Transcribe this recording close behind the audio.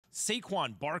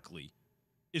Saquon Barkley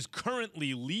is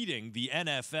currently leading the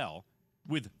NFL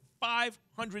with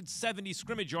 570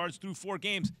 scrimmage yards through 4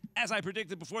 games, as I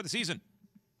predicted before the season.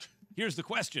 Here's the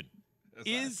question.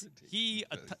 Is he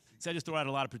see, I just throw out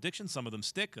a lot of predictions. Some of them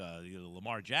stick.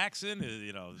 Lamar Jackson,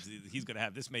 he's going to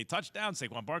have this many touchdowns.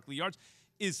 Saquon Barkley yards.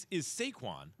 Is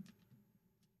Saquon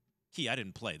 – Key, I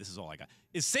didn't play. This is all I got.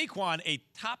 Is Saquon a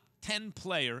top 10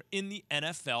 player in the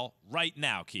NFL right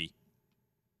now, Key?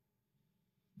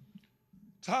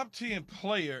 Top 10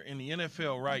 player in the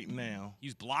NFL right now.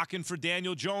 He's blocking for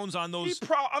Daniel Jones on those.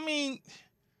 I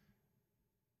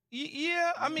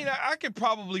could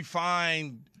probably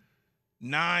find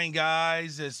 9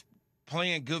 guys that's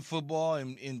playing good football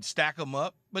and stack them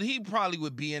up, but he probably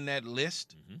would be in that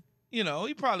list. Mm-hmm.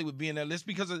 He probably would be in that list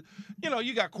because of,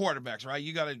 you got quarterbacks, right?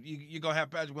 You're gonna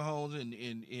have Patrick Mahomes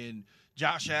and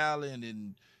Josh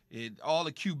Allen and all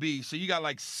the QBs. So you got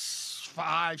like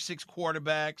 5-6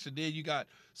 quarterbacks, and then you got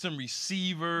some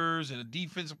receivers and a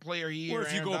defensive player here. Or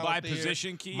if you go by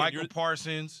position, Key, Michael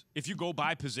Parsons. If you go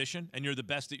by position and you're the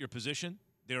best at your position,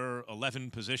 there are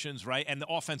 11 positions, right? And the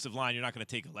offensive line, you're not going to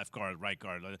take a left guard, right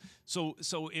guard. So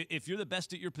if you're the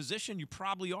best at your position, you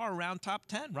probably are around top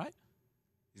 10, right?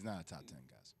 He's not a top 10,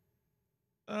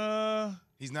 guys.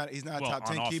 He's not a top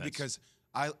 10 Key because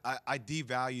I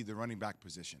devalue the running back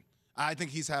position. I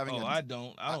think he's having. I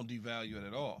don't devalue it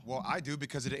at all. Well, I do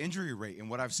because of the injury rate and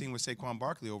what I've seen with Saquon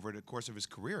Barkley over the course of his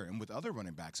career and with other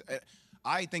running backs.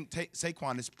 I think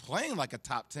Saquon is playing like a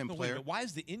top 10 player. Wait, why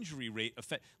is the injury rate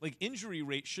affect? Like, injury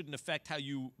rate shouldn't affect how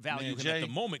you value him at the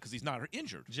moment because he's not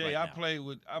injured. Jay, right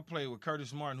I played with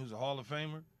Curtis Martin, who's a Hall of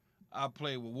Famer. I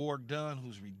played with Ward Dunn,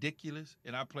 who's ridiculous,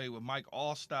 and I played with Mike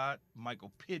Allstott,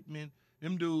 Michael Pittman.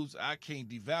 Them dudes I can't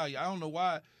devalue. I don't know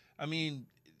why. I mean,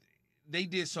 they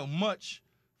did so much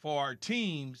for our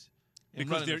teams.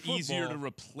 Because they're easier to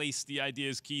replace. The idea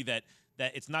is, Key, that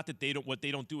it's not that what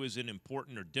they don't do isn't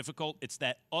important or difficult. It's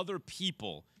that other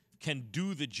people can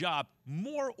do the job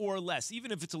more or less,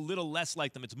 even if it's a little less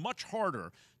like them. It's much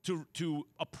harder to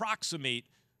approximate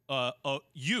a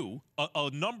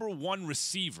number 1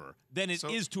 receiver than it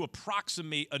is to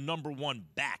approximate a number 1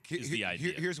 back. Is the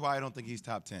idea? Here's why I don't think he's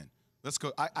top 10. Let's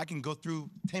go. I can go through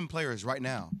 10 players right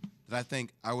now that I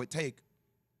think I would take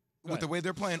with the way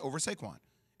they're playing over Saquon.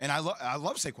 And I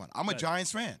love Saquon. I'm a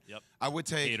Giants fan. Yep. I would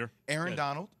take Aaron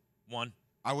Donald. 1.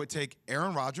 I would take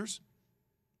Aaron Rodgers.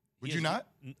 Would you not?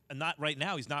 Not right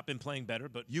now. He's not been playing better,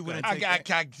 but you wouldn't.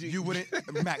 You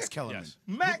wouldn't. Max Kellerman. Yes.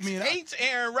 Max hates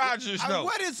Aaron Rodgers. No.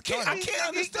 What is? I can't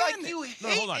understand. You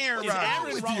hate Aaron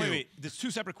Rodgers. Wait. There's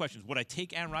 2 separate questions. Would I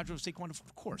take Aaron Rodgers or Saquon?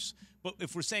 Of course. But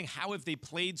if we're saying how have they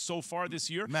played so far this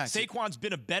year, Saquon's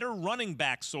been a better running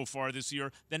back so far this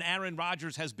year than Aaron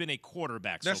Rodgers has been a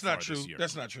quarterback so far this year.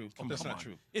 That's not true. That's not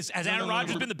true. Has Aaron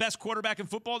Rodgers been the best quarterback in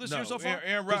football this year so far?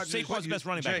 Aaron Rodgers. Saquon's the best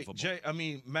running back in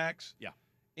football. Max. Yeah.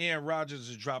 Aaron Rodgers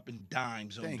is dropping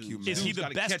dimes on dudes. You, man. Is he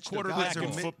the best quarterback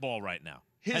in football right now?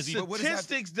 His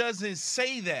statistics doesn't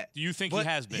say that. Do you think he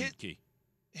has been, Key?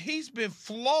 He's been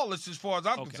flawless as far as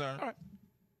I'm concerned.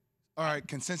 All right,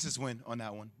 consensus win on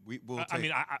that one. We'll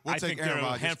take, I think there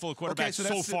are a handful of quarterbacks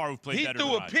so far who've played better than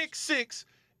Rodgers. He threw a pick 6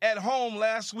 at home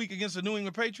last week against the New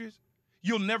England Patriots.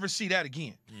 You'll never see that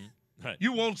again. Right.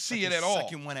 You won't see it at all.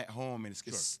 Second one at home, and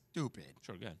it's stupid.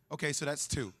 Sure, go ahead. Okay, so that's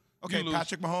 2. Okay,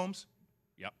 Patrick Mahomes.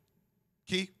 Yep.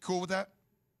 Key, cool with that?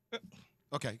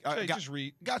 Okay. Just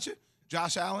read. Gotcha.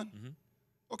 Josh Allen.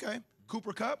 Mm-hmm. Okay.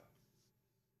 Cooper Kupp.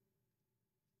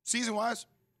 Season-wise,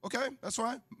 okay, that's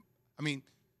fine. I mean,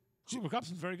 Cooper Kupp's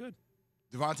been very good.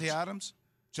 Devontae Adams,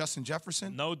 Justin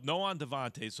Jefferson. No on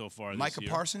Devontae so far. Micah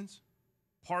Parsons.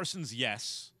 Parsons,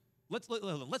 yes. Let's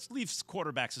leave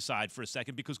quarterbacks aside for a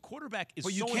second because quarterback is.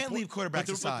 But you can't leave quarterbacks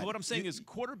aside. What I'm saying is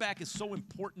quarterback is so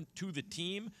important to the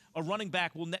team. A running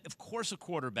back will, of course, a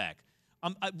quarterback.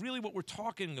 Really, what we're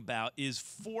talking about is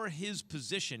for his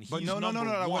position. He's no. number 1.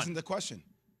 That wasn't the question.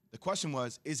 The question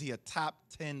was, is he a top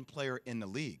 10 player in the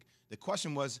league? The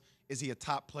question was, is he a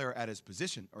top player at his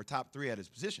position or top 3 at his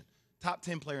position? Top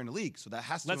 10 player in the league. So that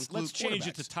has to include Let's change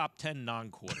it to top 10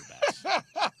 non-quarterbacks.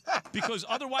 Because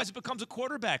otherwise it becomes a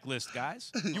quarterback list,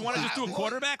 guys. You want to just do a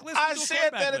quarterback list? I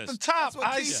said that at the top.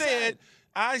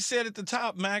 I said at the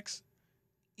top, Max,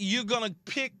 you're going to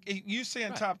pick, you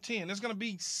saying top 10. There's going to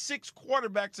be 6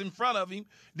 quarterbacks in front of him.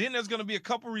 Then there's going to be a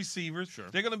couple receivers. Sure.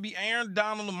 They're going to be Aaron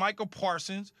Donald and Michael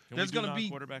Parsons. There's going to be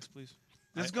quarterbacks, please.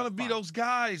 There's going to be those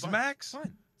guys, Max.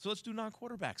 Fine. So let's do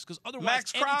non-quarterbacks because otherwise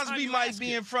Max Crosby might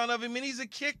be in front of him, and he's a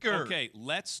kicker. Okay,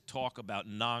 let's talk about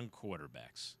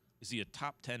non-quarterbacks. Is he a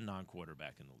top 10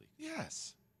 non-quarterback in the league?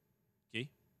 Yes.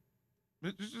 Key?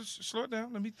 Just slow it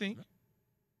down. Let me think.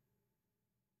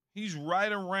 He's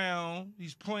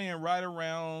playing right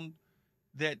around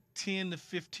that 10 to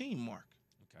 15 mark.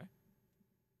 Okay.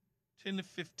 10 to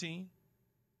 15.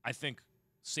 I think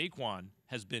Saquon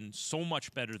has been so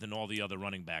much better than all the other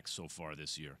running backs so far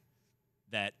this year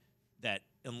that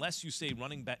unless you say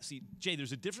running back, see, Jay,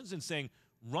 there's a difference in saying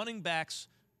running backs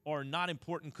are not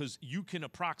important because you can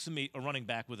approximate a running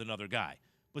back with another guy.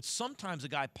 But sometimes a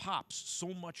guy pops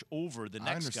so much over the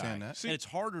next guy that it's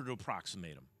harder to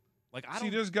approximate him. Like, I don't see,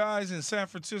 there's guys in San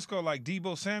Francisco like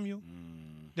Deebo Samuel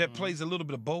that plays a little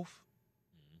bit of both.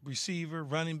 Receiver,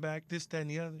 running back, this, that, and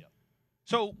the other. Yep.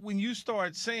 So when you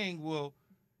start saying, well,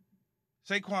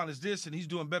 Saquon is this and he's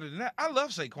doing better than that, I love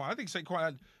Saquon. I think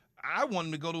Saquon, I want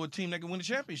him to go to a team that can win a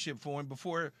championship for him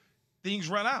before things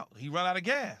run out. He run out of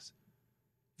gas.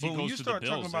 But when you start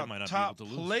talking about top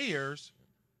players,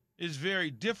 it's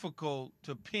very difficult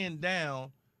to pin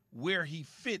down where he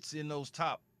fits in those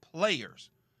top players.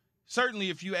 Certainly,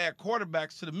 if you add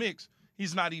quarterbacks to the mix,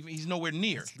 he's nowhere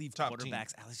near Let's leave top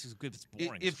quarterbacks. team. Alex is good. It's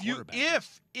boring.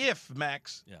 If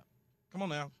Max, come on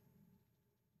now.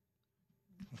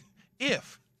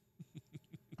 If.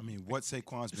 I mean, what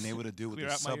Saquon's been able to do with the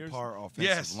subpar offensive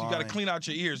yes, line. you got to clean out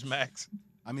your ears, Max.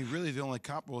 I mean, really, the only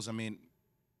comparables, I mean,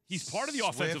 he's part of the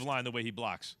offensive line the way he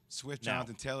blocks. Swift,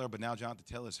 Jonathan Taylor, but now Jonathan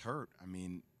Taylor's hurt. I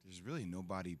mean, there's really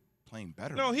nobody playing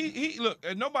better. No, look,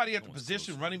 nobody at the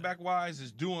position running back wise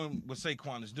is doing what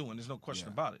Saquon is doing. There's no question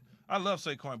about it. I love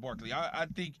Saquon Barkley. I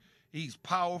think he's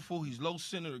powerful. He's low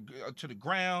center to the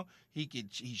ground. He's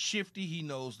shifty. He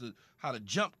knows how to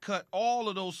jump cut. All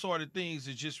of those sort of things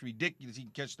is just ridiculous. He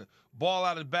can catch the ball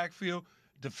out of the backfield.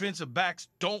 Defensive backs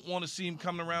don't want to see him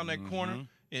coming around that corner.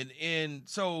 And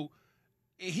so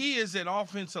he is an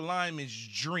offensive lineman's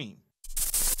dream.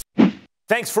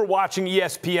 Thanks for watching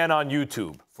ESPN on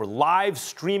YouTube. For live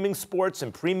streaming sports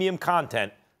and premium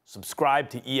content, subscribe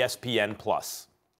to ESPN+.